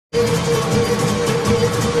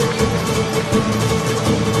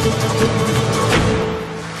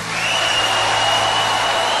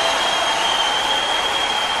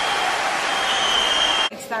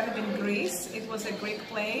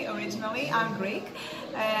Greek,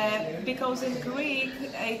 because in Greek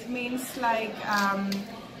it means like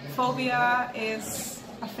phobia is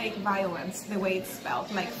a fake violence, the way it's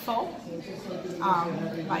spelled, like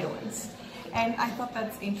violence. And I thought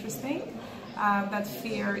that's interesting, that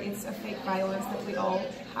fear is a fake violence that we all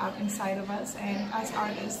have inside of us, and as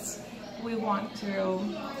artists, we want to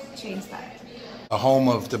change that. A home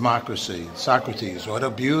of democracy, Socrates, what a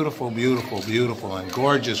beautiful, beautiful, beautiful and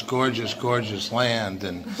gorgeous, gorgeous, gorgeous land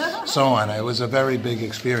and so on. It was a very big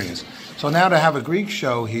experience. So now to have a Greek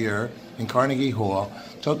show here in Carnegie Hall,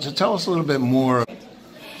 so to tell us a little bit more.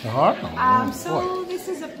 So this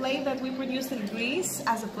is a play that we produced in Greece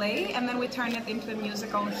as a play, and then we turned it into a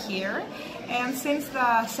musical here. And since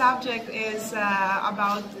the subject is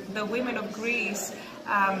about the women of Greece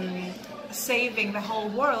saving the whole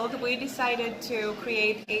world, we decided to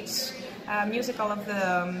create each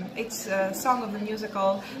song of the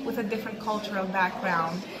musical with a different cultural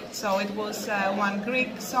background. So it was one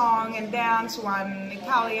Greek song and dance, one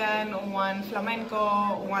Italian, one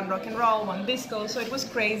flamenco, one rock and roll, one disco. So it was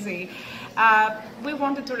crazy. We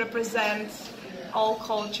wanted to represent all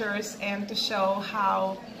cultures and to show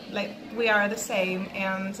how we are the same,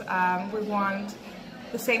 and we want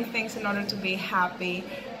the same things in order to be happy.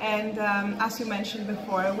 And as you mentioned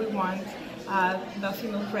before, we want the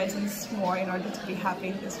female presence more in order to be happy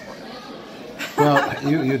in this world. Well,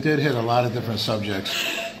 you did hit a lot of different subjects.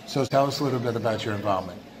 So tell us a little bit about your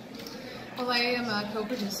involvement. Well, I am a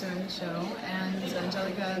co-producer in the show, and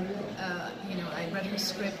Angelica, I read her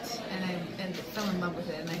script and fell in love with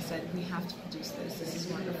it, and I said, we have to produce this. This is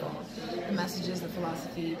wonderful. The messages, the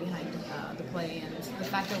philosophy behind the play, and the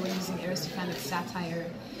fact that we're using Aristophanes satire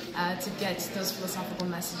to get those philosophical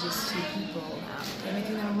messages to people, and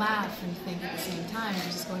making them laugh and think at the same time,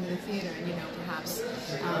 and just going to the theater and, perhaps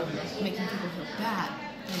making people feel bad.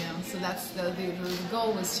 So that's the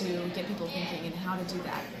goal, was to get people thinking, and how to do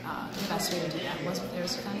that. The best way to do that was with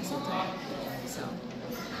Aristophanes satire. So.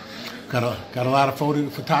 Got a lot of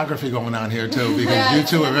photography going on here too, because you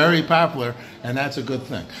two are very popular, and that's a good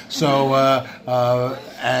thing. So,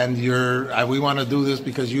 and we want to do this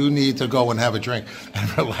because you need to go and have a drink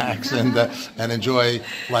and relax and enjoy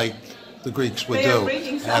like the Greeks would do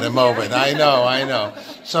at a moment. I know.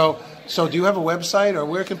 So do you have a website, or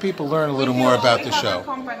where can people learn a little more about the show? We have a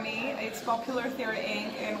company, it's Popular Theater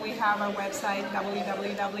Inc., and we have our website,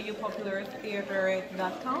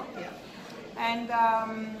 www.populartheater.com. And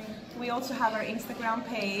we also have our Instagram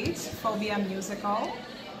page, Phobia Musical,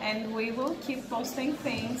 and we will keep posting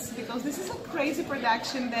things, because this is a crazy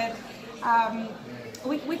production that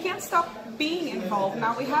we can't stop being involved.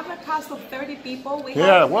 Now we have a cast of 30 people.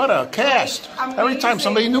 What a cast! Every time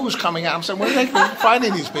somebody new is coming out, I'm saying, where are they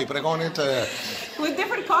finding these people? They're going into... With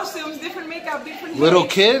different costumes, different makeup, different... Little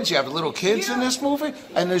kids? You have little kids in this movie?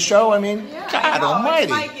 And the show, God almighty.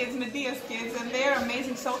 It's my kids, Medea's kids, and they're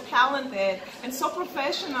amazing, so talented, and so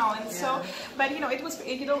professional, and so... But, it was,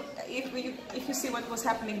 if you see what was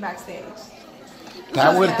happening backstage...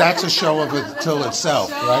 That's a show of it till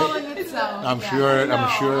itself, right? I'm sure it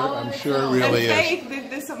really is. Faith did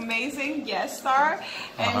this amazing guest star,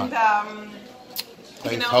 and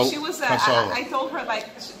she was. I told her,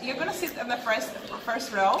 you're gonna sit in the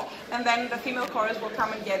first row, and then the female chorus will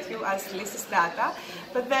come and get you as Lysistrata.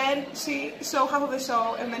 But then she saw half of the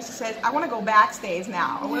show, and then she said, "I want to go backstage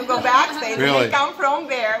now. I want to go backstage." Really? And they come from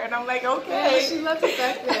there, and I'm like, okay. Yeah, she loved it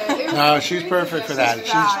back there. No, she's perfect for that.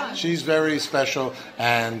 She's very special,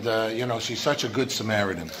 and she's such a good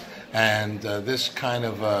Samaritan. And this kind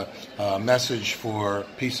of message for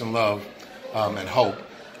peace and love and hope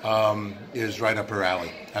is right up her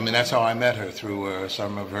alley. That's how I met her, through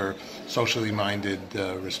some of her socially minded,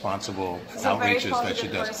 responsible outreaches that she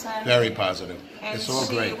does. Person. Very positive. And it's all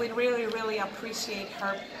great. We really, really appreciate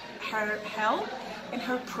her help and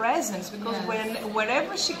her presence, because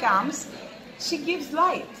wherever she comes, she gives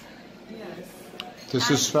light. Yes. This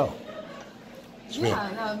is so.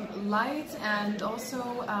 Light, and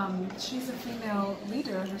also she's a female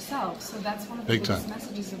leader herself, so that's one of the biggest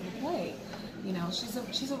messages of the play.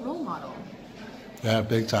 She's a role model. Yeah,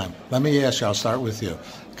 big time. Let me ask you, I'll start with you,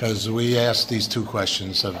 because we ask these two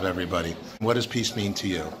questions of everybody. What does peace mean to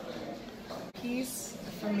you? Peace,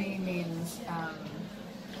 for me, means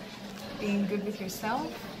being good with yourself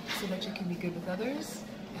so that you can be good with others,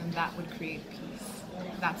 and that would create peace.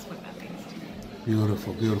 That's what that means to me.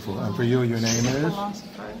 Beautiful, beautiful. And for you, your name is?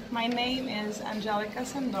 Philosopher. My name is Angelica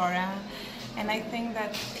Sandora, and I think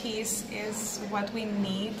that peace is what we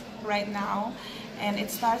need right now, and it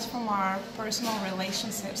starts from our personal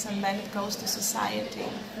relationships, and then it goes to society.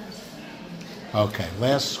 Okay,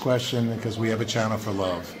 last question, because we have a channel for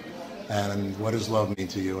love. And what does love mean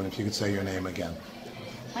to you? And if you could say your name again.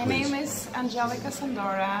 My Please. name is Angelica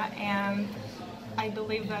Sandora, and I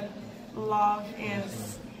believe that love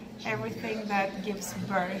is everything that gives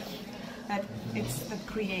birth, that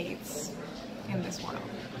creates in this world.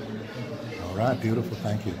 All right, beautiful,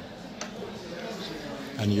 thank you.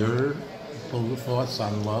 And your thoughts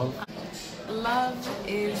on love? Love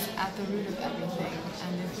is at the root of everything,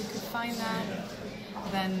 and if we could find that,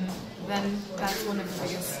 then that's one of the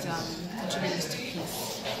biggest contributors to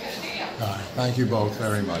peace. All right, thank you both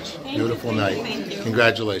very much. Thank Beautiful you, night. thank you.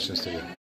 Congratulations to you.